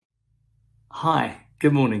Hi,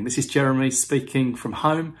 good morning. This is Jeremy speaking from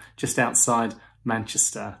home, just outside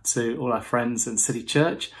Manchester, to all our friends in City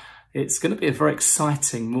Church. It's going to be a very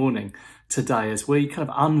exciting morning today as we kind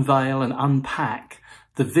of unveil and unpack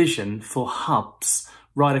the vision for hubs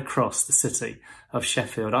right across the city of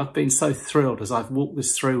Sheffield. I've been so thrilled as I've walked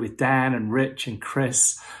this through with Dan and Rich and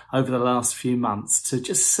Chris over the last few months to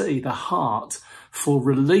just see the heart for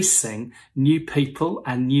releasing new people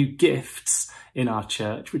and new gifts in our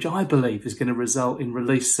church, which I believe is going to result in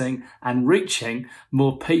releasing and reaching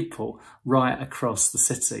more people right across the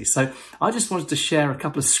city. So I just wanted to share a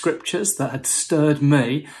couple of scriptures that had stirred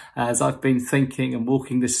me as I've been thinking and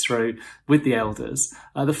walking this through with the elders.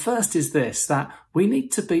 The first is this, that we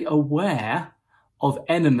need to be aware of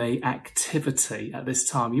enemy activity at this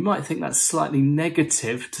time. You might think that's slightly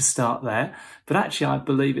negative to start there, but actually I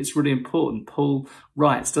believe it's really important. Paul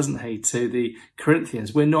writes, doesn't he, to the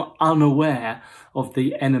Corinthians, we're not unaware of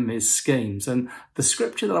the enemy's schemes. And the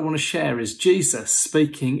scripture that I want to share is Jesus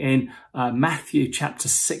speaking in Matthew chapter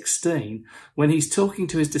 16, when he's talking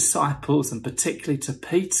to his disciples and particularly to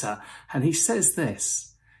Peter, and he says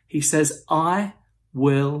this, he says, I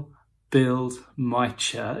will build my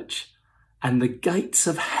church, and the gates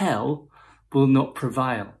of hell will not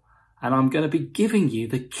prevail. And I'm going to be giving you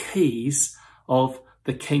the keys of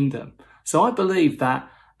the kingdom. So I believe that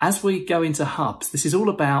as we go into hubs, this is all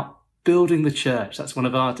about building the church. That's one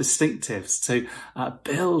of our distinctives, to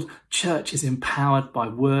build churches empowered by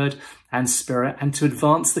word and spirit and to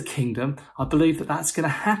advance the kingdom. I believe that that's going to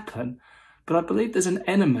happen. But I believe there's an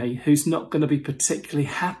enemy who's not going to be particularly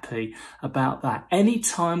happy about that.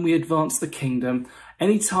 Anytime we advance the kingdom,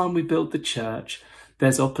 anytime we build the church,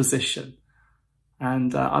 there's opposition.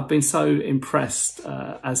 And I've been so impressed,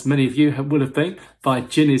 as many of you will have been, by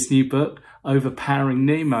Ginny's new book, Overpowering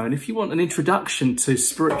Nemo. And if you want an introduction to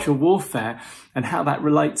spiritual warfare and how that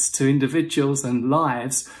relates to individuals and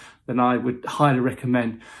lives, then I would highly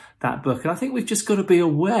recommend that book. And I think we've just got to be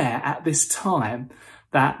aware at this time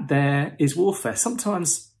that there is warfare.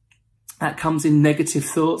 Sometimes that comes in negative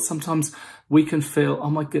thoughts. Sometimes we can feel, oh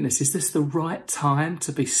my goodness, is this the right time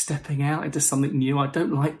to be stepping out into something new? I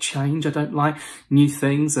don't like change. I don't like new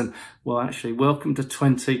things. And well, actually, welcome to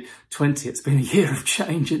 2020. It's been a year of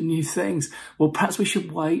change and new things. Well, perhaps we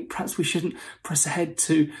should wait. Perhaps we shouldn't press ahead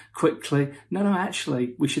too quickly. No,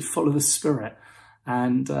 actually, we should follow the Spirit.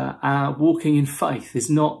 And our walking in faith is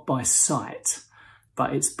not by sight,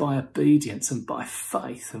 but it's by obedience and by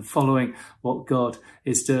faith and following what God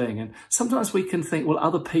is doing. And sometimes we can think, well,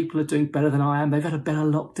 other people are doing better than I am. They've had a better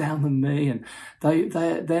lockdown than me, and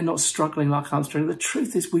they're not struggling like I'm struggling. The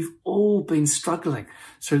truth is we've all been struggling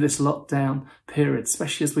through this lockdown period,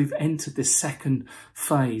 especially as we've entered this second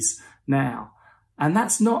phase now. And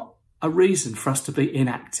that's not a reason for us to be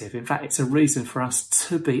inactive. In fact, it's a reason for us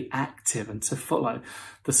to be active and to follow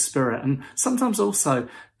the Spirit. And sometimes also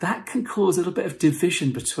that can cause a little bit of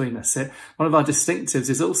division between us. One of our distinctives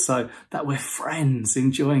is also that we're friends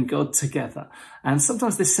enjoying God together. And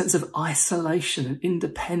sometimes this sense of isolation and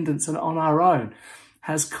independence and on our own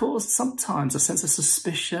has caused sometimes a sense of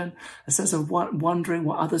suspicion, a sense of wondering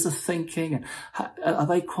what others are thinking, and are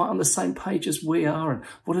they quite on the same page as we are, and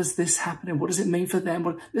what is this happening, what does it mean for them?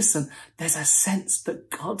 Well, listen, there's a sense that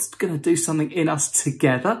God's going to do something in us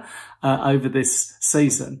together over this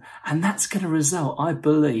season, and that's going to result, I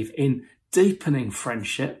believe, in deepening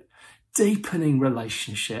friendship, deepening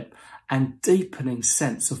relationship, and deepening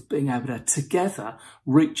sense of being able to together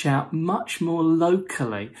reach out much more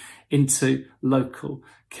locally into local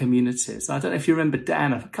communities. I don't know if you remember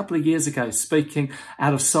Dan a couple of years ago speaking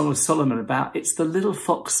out of Song of Solomon about it's the little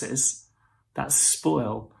foxes that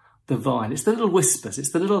spoil the vine. It's the little whispers.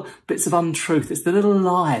 It's the little bits of untruth. It's the little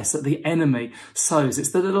lies that the enemy sows.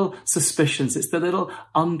 It's the little suspicions. It's the little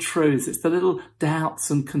untruths. It's the little doubts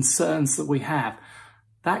and concerns that we have.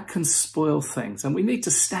 That can spoil things, and we need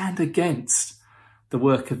to stand against the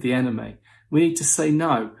work of the enemy. We need to say,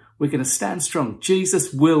 no, we're going to stand strong.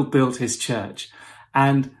 Jesus will build his church,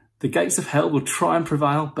 and the gates of hell will try and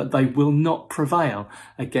prevail, but they will not prevail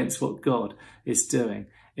against what God is doing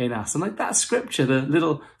in us. And like that scripture, the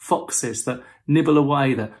little foxes that nibble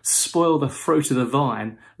away, that spoil the fruit of the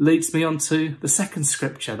vine, leads me on to the second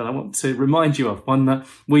scripture that I want to remind you of, one that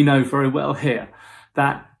we know very well here,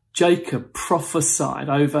 that Jacob prophesied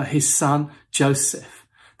over his son Joseph,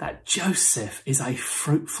 that Joseph is a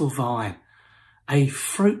fruitful vine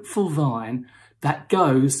that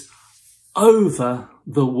goes over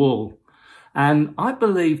the wall. And I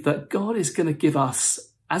believe that God is going to give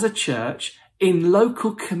us as a church in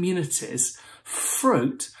local communities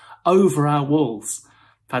fruit over our walls.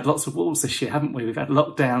 We've had lots of walls this year, haven't we? We've had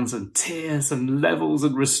lockdowns and tiers and levels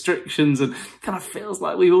and restrictions, and kind of feels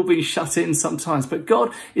like we've all been shut in sometimes. But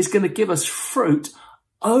God is going to give us fruit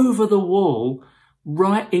over the wall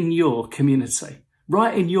right in your community,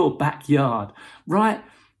 right in your backyard, right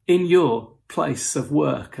in your place of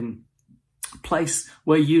work and place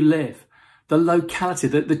where you live. The locality,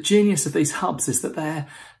 the genius of these hubs is that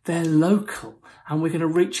they're local, and we're going to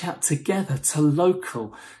reach out together to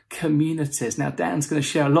local communities. Now, Dan's going to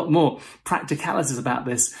share a lot more practicalities about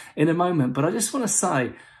this in a moment, but I just want to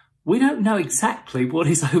say, we don't know exactly what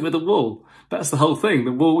is over the wall. That's the whole thing.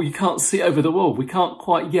 The wall, you can't see over the wall. We can't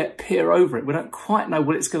quite yet peer over it. We don't quite know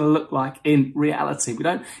what it's going to look like in reality. We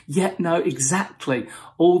don't yet know exactly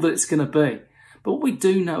all that it's going to be. But what we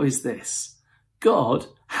do know is this: God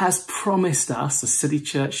has promised us, as City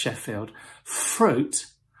Church Sheffield, fruit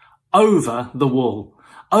over the wall,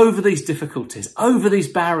 over these difficulties, over these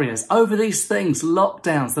barriers, over these things,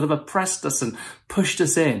 lockdowns that have oppressed us and pushed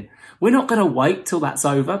us in. We're not going to wait till that's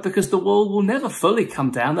over, because the wall will never fully come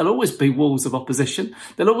down. There'll always be walls of opposition.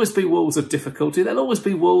 There'll always be walls of difficulty. There'll always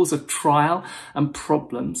be walls of trial and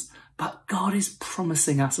problems. But God is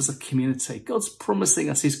promising us as a community, God's promising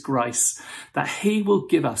us his grace, that he will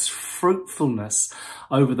give us fruitfulness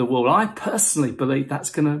over the wall. I personally believe that's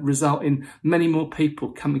going to result in many more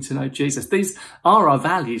people coming to know Jesus. These are our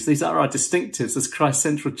values. These are our distinctives as Christ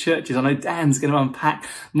Central churches. I know Dan's going to unpack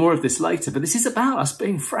more of this later, but this is about us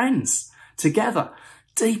being friends together,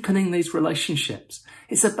 deepening these relationships.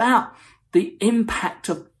 It's about the impact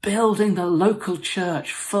of building the local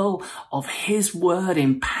church full of his word,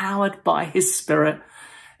 empowered by his spirit.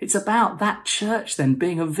 It's about that church then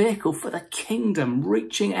being a vehicle for the kingdom,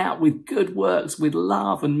 reaching out with good works, with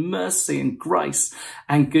love and mercy and grace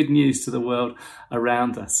and good news to the world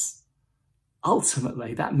around us.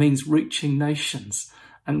 Ultimately, that means reaching nations.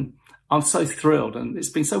 And I'm so thrilled, and it's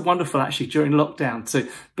been so wonderful actually during lockdown to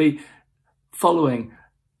be following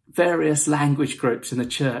various language groups in the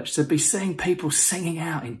church, to be seeing people singing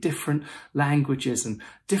out in different languages and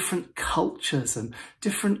different cultures and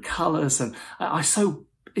different colours. And it's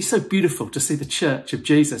so beautiful to see the church of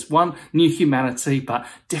Jesus, one new humanity, but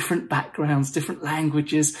different backgrounds, different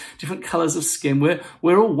languages, different colours of skin.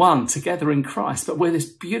 We're all one together in Christ, but we're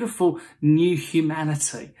this beautiful new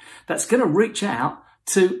humanity that's going to reach out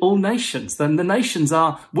to all nations. Then the nations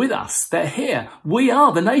are with us. They're here. We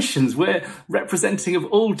are the nations. We're representing of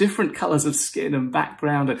all different colours of skin and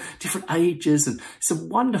background and different ages. And it's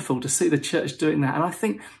wonderful to see the church doing that. And I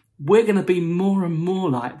think we're going to be more and more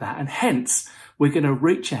like that. And hence, we're going to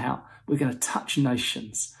reach out. We're going to touch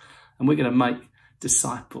nations, and we're going to make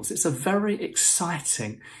disciples. It's a very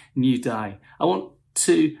exciting new day. I want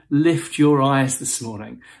to lift your eyes this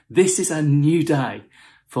morning. This is a new day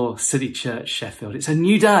for City Church Sheffield. It's a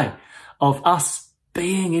new day of us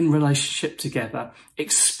being in relationship together,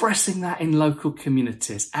 expressing that in local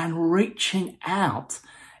communities and reaching out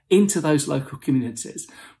into those local communities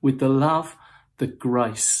with the love, the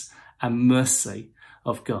grace and mercy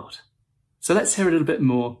of God. So let's hear a little bit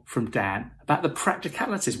more from Dan about the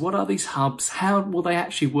practicalities. What are these hubs? How will they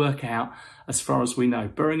actually work out as far as we know?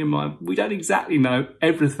 Bearing in mind, we don't exactly know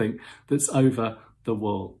everything that's over the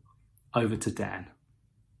wall. Over to Dan.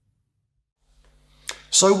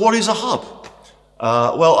 So what is a hub?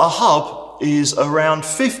 Well, a hub is around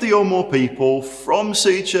 50 or more people from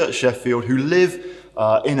City Church Sheffield who live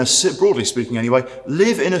broadly speaking anyway,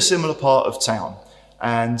 live in a similar part of town.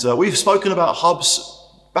 And we've spoken about hubs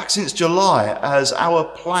back since July as our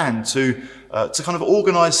plan to kind of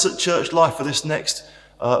organise church life for this next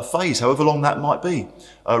phase, however long that might be.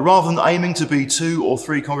 Rather than aiming to be 2 or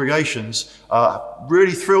 3 congregations,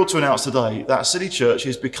 really thrilled to announce today that City Church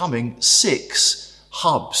is becoming 6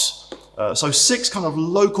 hubs. So 6 kind of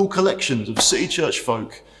local collections of City Church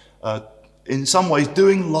folk, in some ways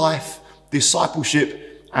doing life,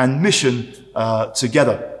 discipleship and mission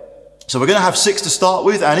together. So we're going to have 6 to start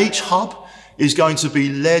with, and each hub is going to be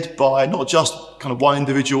led by not just kind of one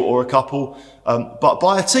individual or a couple, but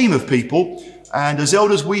by a team of people. And as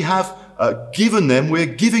elders, we're giving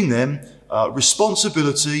them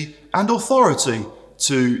responsibility and authority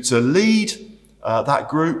to lead that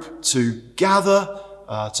group, to gather,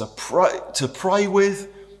 to pray with,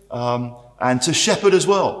 and to shepherd as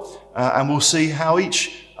well. And we'll see how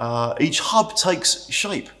each hub takes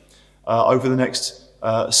shape over the next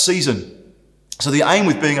season. So the aim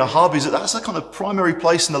with being a hub is that that's a kind of primary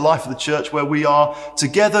place in the life of the church where we are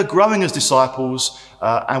together growing as disciples,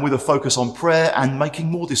 and with a focus on prayer and making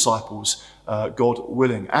more disciples, God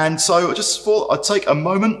willing. And so I just thought I'd take a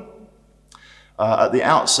moment at the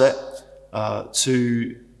outset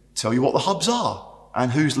to tell you what the hubs are.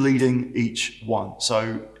 and who's leading each one.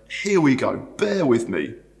 So here we go. Bear with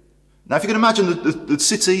me. Now, if you can imagine the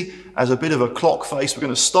city as a bit of a clock face, we're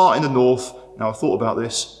going to start in the north. Now, I've thought about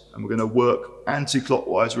this, and we're going to work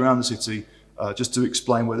anti-clockwise around the city just to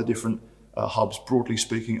explain where the different hubs, broadly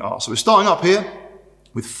speaking, are. So we're starting up here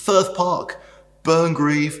with Firth Park,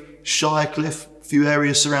 Burngreave, Shirecliffe, a few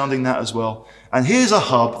areas surrounding that as well. And here's a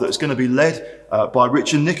hub that's going to be led by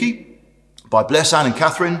Rich and Nikki, by Bless Anne and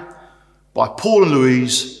Catherine, by Paul and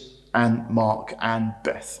Louise, and Mark and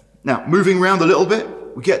Beth. Now, moving around a little bit,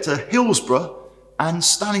 we get to Hillsborough and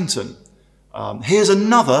Stannington. Here's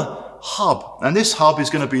another hub, and this hub is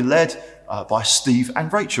going to be led by Steve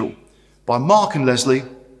and Rachel, by Mark and Leslie,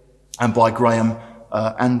 and by Graham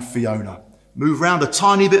and Fiona. Move around a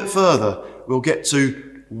tiny bit further, we'll get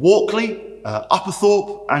to Walkley,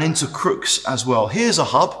 Upperthorpe, and into Crooks as well. Here's a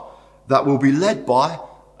hub that will be led by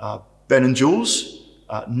Ben and Jules,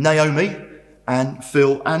 Naomi, and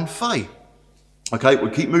Phil and Faye. Okay,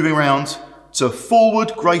 we'll keep moving around to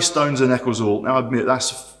Forward, Greystones and Ecclesall. Now, I admit,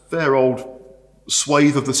 that's a fair old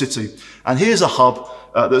swathe of the city. And here's a hub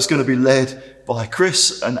that's going to be led by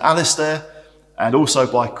Chris and Alistair, and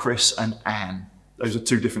also by Chris and Anne. Those are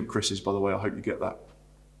two different Chris's, by the way. I hope you get that.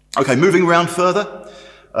 Okay, moving around further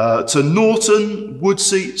to Norton,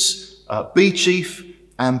 Woodseats, Beechief,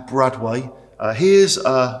 and Bradway. Here's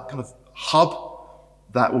a kind of hub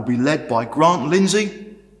that will be led by Grant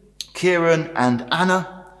Lindsay, Kieran and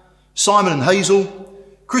Anna, Simon and Hazel,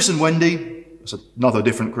 Chris and Wendy, that's another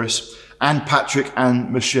different Chris, and Patrick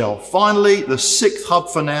and Michelle. Finally, the sixth hub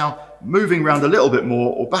for now, moving around a little bit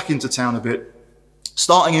more, or back into town a bit,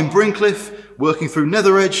 starting in Brincliffe, working through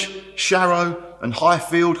Netheredge, Sharrow and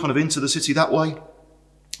Highfield, kind of into the city that way.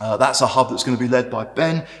 That's a hub that's going to be led by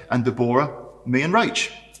Ben and Deborah, me and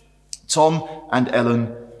Rach, Tom and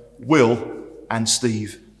Ellen, Will and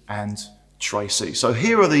Steve and Tracy. So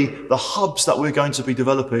here are the hubs that we're going to be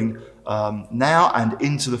developing now and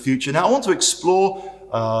into the future. Now I want to explore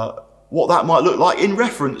what that might look like in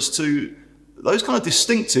reference to those kind of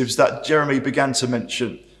distinctives that Jeremy began to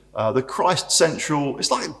mention. The Christ Central,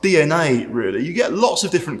 it's like DNA really. You get lots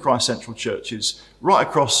of different Christ Central churches right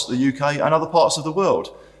across the UK and other parts of the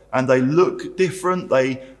world. And they look different,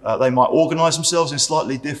 they might organise themselves in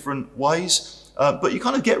slightly different ways, but you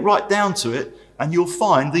kind of get right down to it and you'll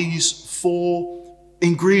find these four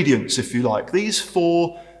ingredients, if you like, these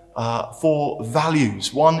four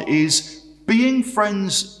values. One is being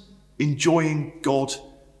friends, enjoying God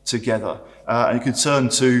together. And you can turn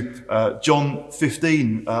to John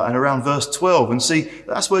 15 and around verse 12 and see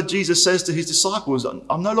that's where Jesus says to his disciples,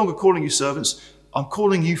 I'm no longer calling you servants, I'm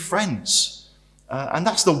calling you friends. And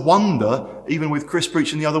that's the wonder, even with Chris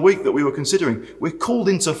preaching the other week, that we were considering. We're called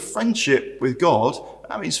into friendship with God.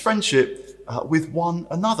 That means friendship with one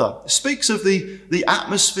another. It speaks of the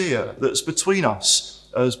atmosphere that's between us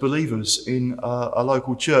as believers in a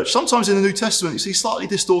local church. Sometimes in the New Testament, you see slightly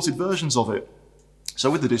distorted versions of it. So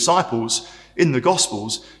with the disciples in the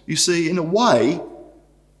Gospels, you see, in a way,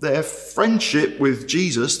 their friendship with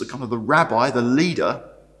Jesus, the kind of the rabbi, the leader,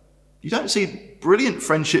 you don't see brilliant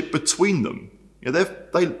friendship between them. You know,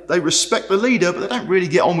 they respect the leader, but they don't really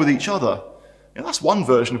get on with each other. You know, that's one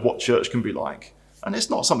version of what church can be like, and it's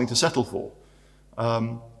not something to settle for.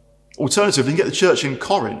 Alternatively, you can get the church in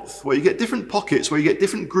Corinth, where you get different pockets, where you get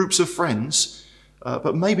different groups of friends,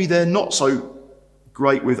 but maybe they're not so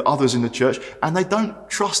great with others in the church, and they don't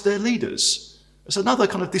trust their leaders. It's another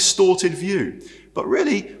kind of distorted view. But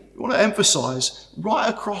really, we want to emphasise right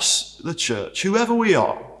across the church, whoever we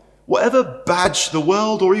are, whatever badge the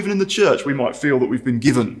world or even in the church we might feel that we've been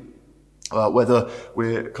given, whether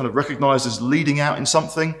we're kind of recognised as leading out in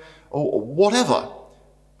something or whatever,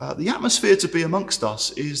 the atmosphere to be amongst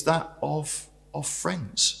us is that of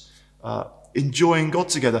friends, enjoying God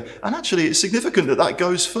together. And actually it's significant that that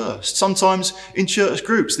goes first. Sometimes in church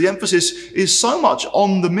groups, the emphasis is so much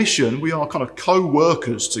on the mission. We are kind of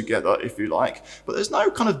co-workers together, if you like, but there's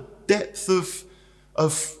no kind of depth of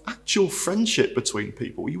actual friendship between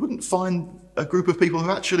people. You wouldn't find a group of people who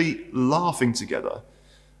are actually laughing together,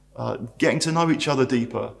 getting to know each other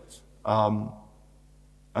deeper,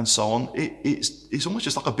 and so on. It's almost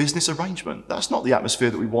just like a business arrangement. That's not the atmosphere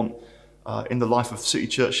that we want in the life of City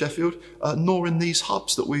Church Sheffield, nor in these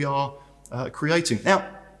hubs that we are creating. Now,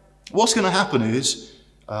 what's going to happen is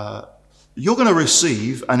you're going to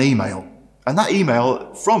receive an email, and that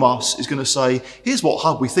email from us is going to say, here's what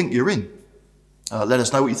hub we think you're in. Let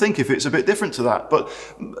us know what you think if it's a bit different to that. But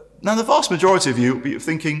now the vast majority of you will be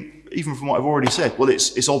thinking, even from what I've already said, well,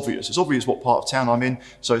 it's obvious. It's obvious what part of town I'm in,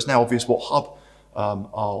 so it's now obvious what hub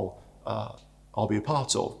I'll be a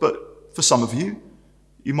part of. But for some of you,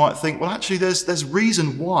 You might think, well, actually, there's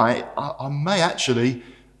reason why I may actually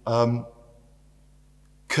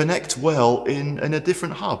connect well in a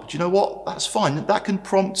different hub. Do you know what? That's fine. That can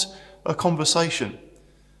prompt a conversation.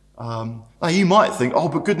 Now, you might think, oh,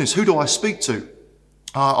 but goodness, who do I speak to?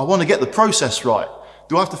 I want to get the process right.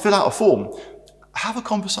 Do I have to fill out a form? Have a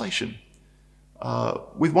conversation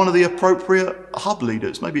with one of the appropriate hub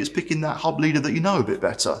leaders. Maybe it's picking that hub leader that you know a bit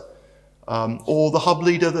better. Or the hub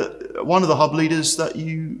leader one of the hub leaders that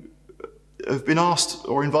you have been asked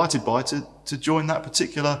or invited by to join that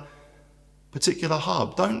particular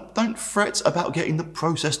hub. Don't fret about getting the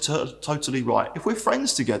process totally right. If we're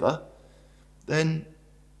friends together, then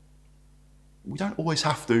we don't always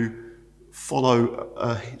have to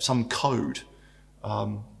follow some code.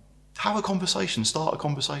 Have a conversation, start a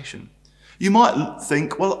conversation. You might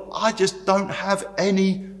think, well, I just don't have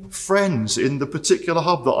any friends in the particular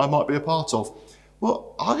hub that I might be a part of.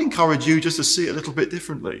 Well, I'd encourage you just to see it a little bit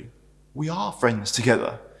differently. We are friends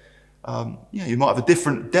together. You might have a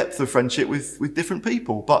different depth of friendship with different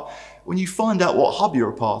people, but when you find out what hub you're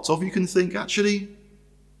a part of, you can think, actually,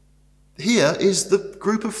 here is the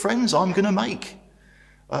group of friends I'm going to make,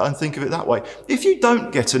 and think of it that way. If you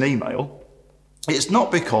don't get an email, it's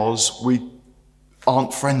not because we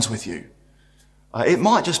aren't friends with you. It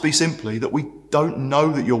might just be simply that we don't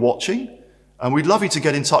know that you're watching, and we'd love you to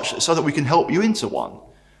get in touch so that we can help you into one.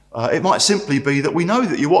 It might simply be that we know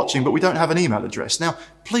that you're watching, but we don't have an email address. Now,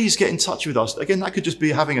 please get in touch with us. Again, that could just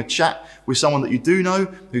be having a chat with someone that you do know,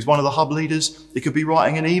 who's one of the hub leaders. It could be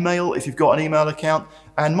writing an email if you've got an email account.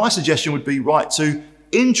 And my suggestion would be write to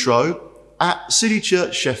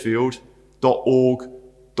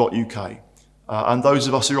intro@citychurchsheffield.org.uk. And those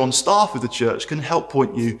of us who are on staff with the church can help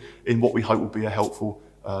point you in what we hope will be a helpful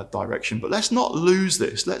direction. But let's not lose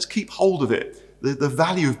this. Let's keep hold of it. The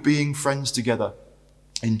value of being friends together,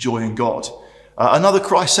 enjoying God. Another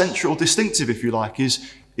Christ-central distinctive, if you like,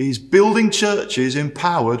 is building churches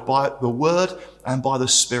empowered by the Word and by the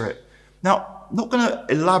Spirit. Now, I'm not going to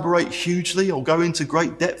elaborate hugely or go into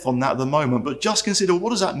great depth on that at the moment, but just consider,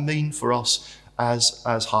 what does that mean for us as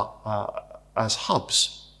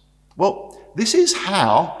hubs? Well, this is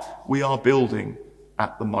how we are building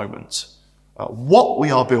at the moment. What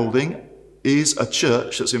we are building is a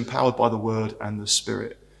church that's empowered by the Word and the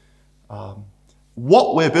Spirit.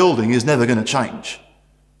 What we're building is never going to change.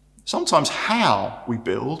 Sometimes how we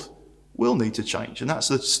build will need to change, and that's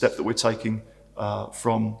the step that we're taking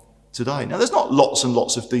from today. Now, there's not lots and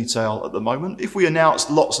lots of detail at the moment. If we announced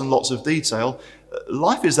lots and lots of detail,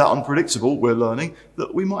 life is that unpredictable, we're learning,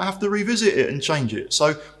 that we might have to revisit it and change it.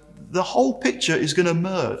 So the whole picture is going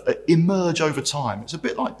to emerge over time. It's a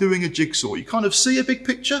bit like doing a jigsaw. You kind of see a big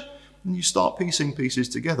picture and you start piecing pieces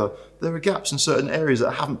together. There are gaps in certain areas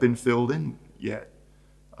that haven't been filled in yet.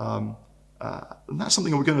 And that's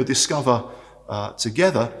something we're going to discover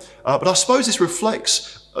together. But I suppose this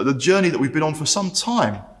reflects the journey that we've been on for some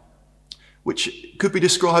time, which could be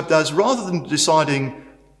described as, rather than deciding,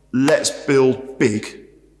 let's build big,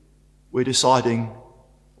 we're deciding,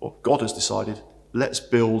 or God has decided, let's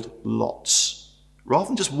build lots. Rather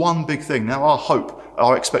than just one big thing. Now, our hope,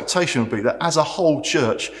 our expectation will be that as a whole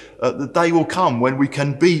church, the day will come when we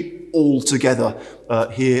can be all together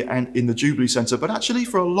here and in the Jubilee Centre. But actually,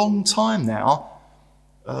 for a long time now,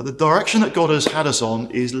 the direction that God has had us on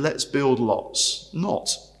is let's build lots,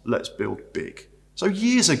 not let's build big. So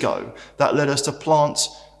years ago, that led us to plant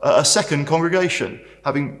a second congregation.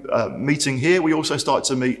 Having meeting here, we also started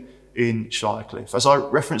to meet in Shirecliffe. As I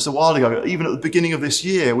referenced a while ago, even at the beginning of this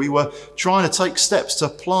year, we were trying to take steps to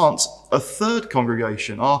plant a third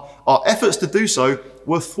congregation. Our efforts to do so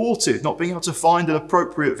were thwarted, not being able to find an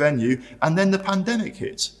appropriate venue, and then the pandemic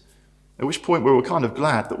hit. At which point we were kind of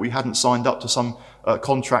glad that we hadn't signed up to some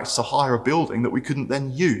contracts to hire a building that we couldn't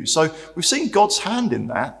then use. So we've seen God's hand in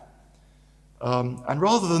that. And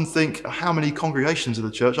rather than think, how many congregations of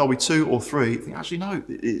the church, are we 2 or 3? Think, actually, no,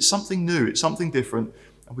 it's something new, it's something different,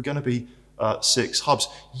 and we're going to be 6 hubs.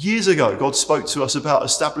 Years ago, God spoke to us about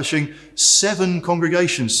establishing 7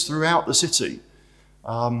 congregations throughout the city.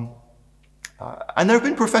 And there have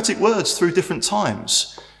been prophetic words through different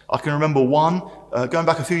times. I can remember one, going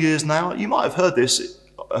back a few years now. You might have heard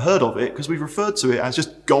of it, because we've referred to it as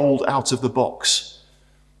just gold out of the box.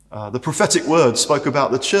 The prophetic word spoke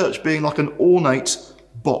about the church being like an ornate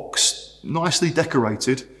box, nicely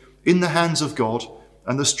decorated, in the hands of God.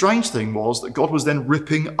 And the strange thing was that God was then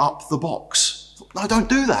ripping up the box. No, don't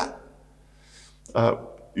do that.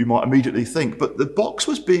 You might immediately think, but the box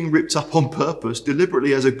was being ripped up on purpose,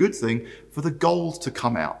 deliberately, as a good thing, for the gold to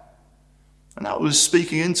come out. And that was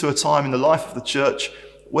speaking into a time in the life of the church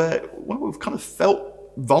where we've kind of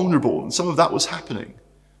felt vulnerable, and some of that was happening.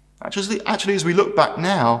 Actually, as we look back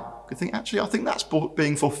now, we think, actually, I think that's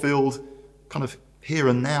being fulfilled kind of here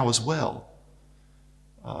and now as well.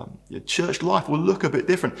 Your church life will look a bit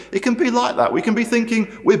different. It can be like that. We can be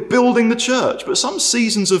thinking we're building the church, but some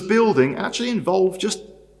seasons of building actually involve just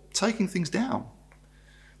taking things down.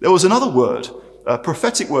 There was another word, a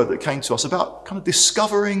prophetic word that came to us about kind of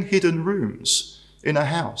discovering hidden rooms in a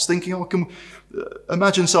house, thinking, I can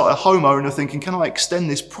imagine a homeowner thinking, can I extend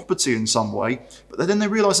this property in some way? But then they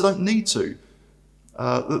realise they don't need to.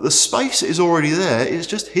 That the space is already there, it's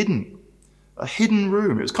just hidden. A hidden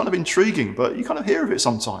room. It was kind of intriguing, but you kind of hear of it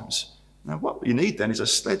sometimes. Now, what you need then is a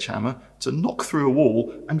sledgehammer to knock through a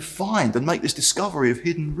wall and find and make this discovery of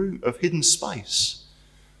hidden space.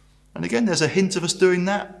 And again, there's a hint of us doing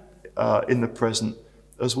that in the present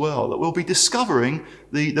as well, that we'll be discovering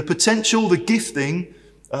the potential, the gifting,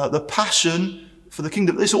 the passion for the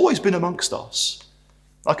kingdom. It's always been amongst us.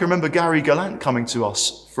 I can remember Gary Gallant coming to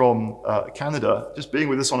us from Canada, just being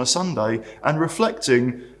with us on a Sunday and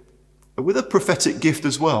reflecting with a prophetic gift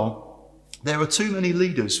as well. There are too many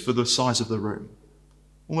leaders for the size of the room.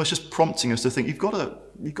 Almost just prompting us to think, you've got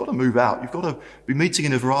to move out. You've got to be meeting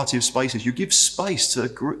in a variety of spaces. You give space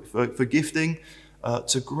for gifting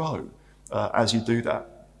to grow as you do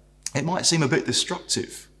that. It might seem a bit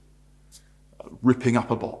destructive, ripping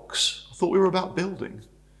up a box. I thought we were about building.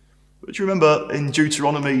 But do you remember in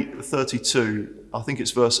Deuteronomy 32, I think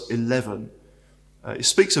it's verse 11, it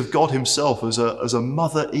speaks of God himself as a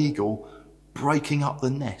mother eagle breaking up the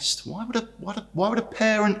nest. Why would a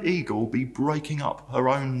parent eagle be breaking up her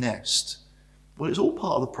own nest? Well, it's all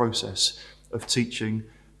part of the process of teaching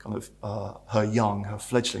kind of her young, her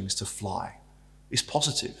fledglings to fly. It's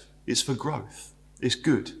positive. It's for growth. It's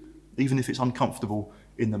good, even if it's uncomfortable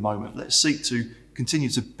in the moment. Let's seek to continue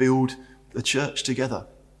to build the church together,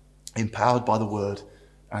 empowered by the word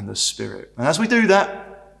and the Spirit. And as we do that,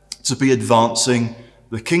 to be advancing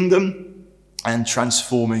the kingdom and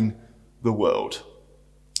transforming the world.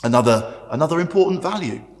 Another important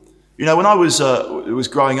value. You know, when I was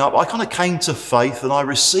growing up, I kind of came to faith and I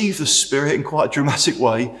received the Spirit in quite a dramatic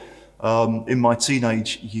way in my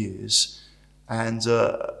teenage years. And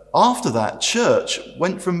after that, church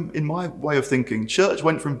went from, in my way of thinking, church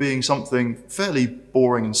went from being something fairly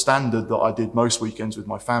boring and standard that I did most weekends with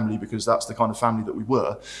my family because that's the kind of family that we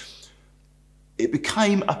were. It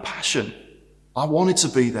became a passion. I wanted to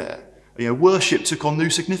be there. You know, worship took on new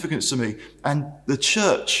significance to me, and the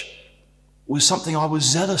church was something I was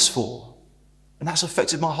zealous for, and that's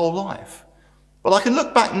affected my whole life. But I can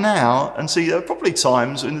look back now and see there are probably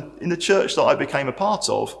times in the church that I became a part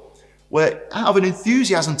of where, out of an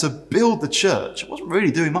enthusiasm to build the church, I wasn't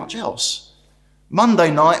really doing much else.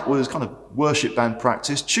 Monday night was kind of worship band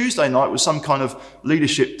practice. Tuesday night was some kind of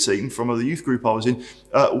leadership team from the youth group I was in.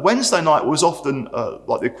 Wednesday night was often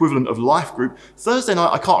like the equivalent of life group. Thursday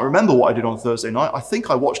night, I can't remember what I did on Thursday night. I think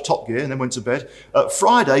I watched Top Gear and then went to bed.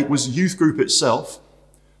 Friday was youth group itself,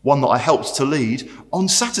 one that I helped to lead. On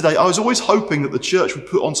Saturday, I was always hoping that the church would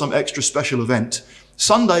put on some extra special event.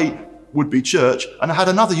 Sunday would be church, and I had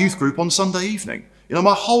another youth group on Sunday evening. You know,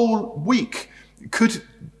 my whole week could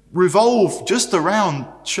revolve just around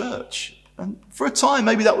church. And for a time,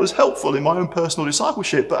 maybe that was helpful in my own personal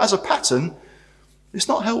discipleship, but as a pattern, it's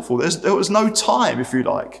not helpful. There was no time, if you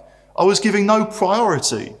like. I was giving no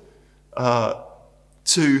priority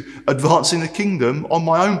to advancing the kingdom on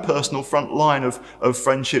my own personal front line of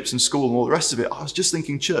friendships and school and all the rest of it. I was just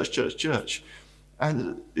thinking church, church, church.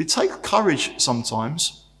 And it takes courage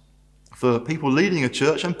sometimes for people leading a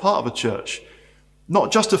church and part of a church,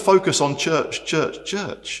 not just to focus on church, church,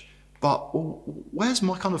 church, but where's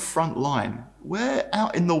my kind of front line? Where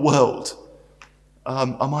out in the world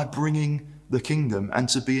am I bringing the kingdom and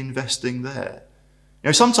to be investing there? You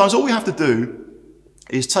know, sometimes all we have to do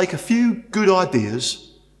is take a few good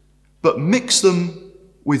ideas, but mix them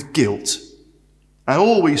with guilt. And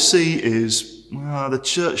all we see is, well, the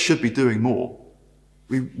church should be doing more.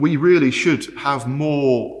 We really should have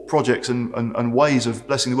more projects and ways of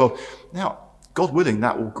blessing the world. Now, God willing,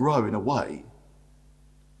 that will grow in a way.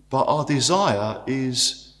 But our desire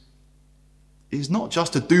is not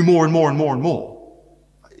just to do more and more and more and more.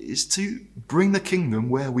 It's to bring the kingdom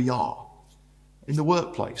where we are. In the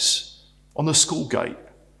workplace, on the school gate,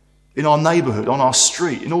 in our neighbourhood, on our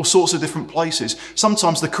street, in all sorts of different places.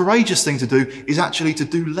 Sometimes the courageous thing to do is actually to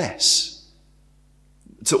do less,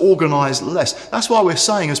 to organise less. That's why we're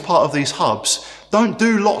saying as part of these hubs, don't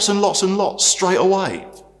do lots and lots and lots straight away.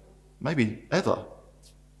 Maybe ever.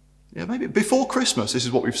 Yeah, maybe before Christmas, this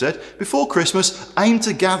is what we've said. Before Christmas, aim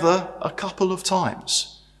to gather a couple of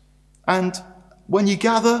times. And when you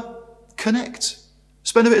gather, connect.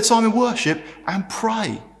 Spend a bit of time in worship and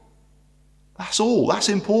pray. That's all. That's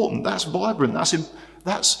important. That's vibrant.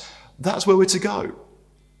 That's where we're to go.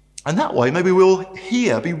 And that way, maybe we'll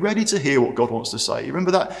be ready to hear what God wants to say. You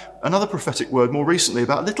remember that another prophetic word more recently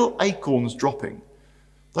about little acorns dropping.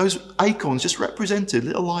 Those acorns just represented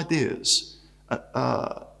little ideas,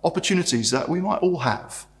 opportunities that we might all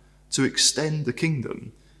have to extend the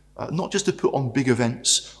kingdom, not just to put on big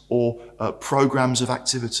events or programs of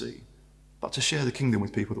activity, but to share the kingdom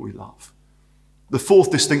with people that we love. The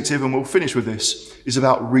fourth distinctive, and we'll finish with this, is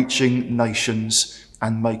about reaching nations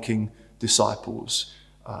and making disciples.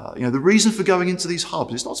 The reason for going into these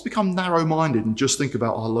hubs is not to become narrow-minded and just think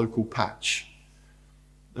about our local patch.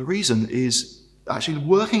 The reason is actually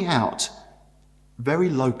working out very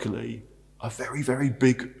locally a very, very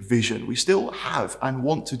big vision. We still have and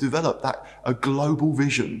want to develop a global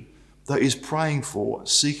vision that is praying for,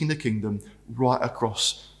 seeking the kingdom right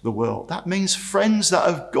across the world. That means friends that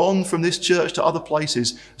have gone from this church to other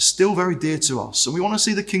places are still very dear to us. And we want to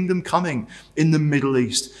see the kingdom coming in the Middle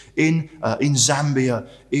East, in Zambia,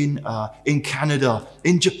 in Canada,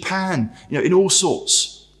 in Japan, in all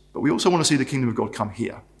sorts. But we also want to see the kingdom of God come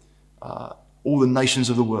here. All the nations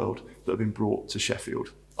of the world that have been brought to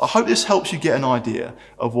Sheffield. I hope this helps you get an idea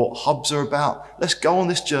of what hubs are about. Let's go on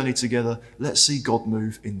this journey together. Let's see God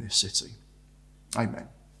move in this city. Amen.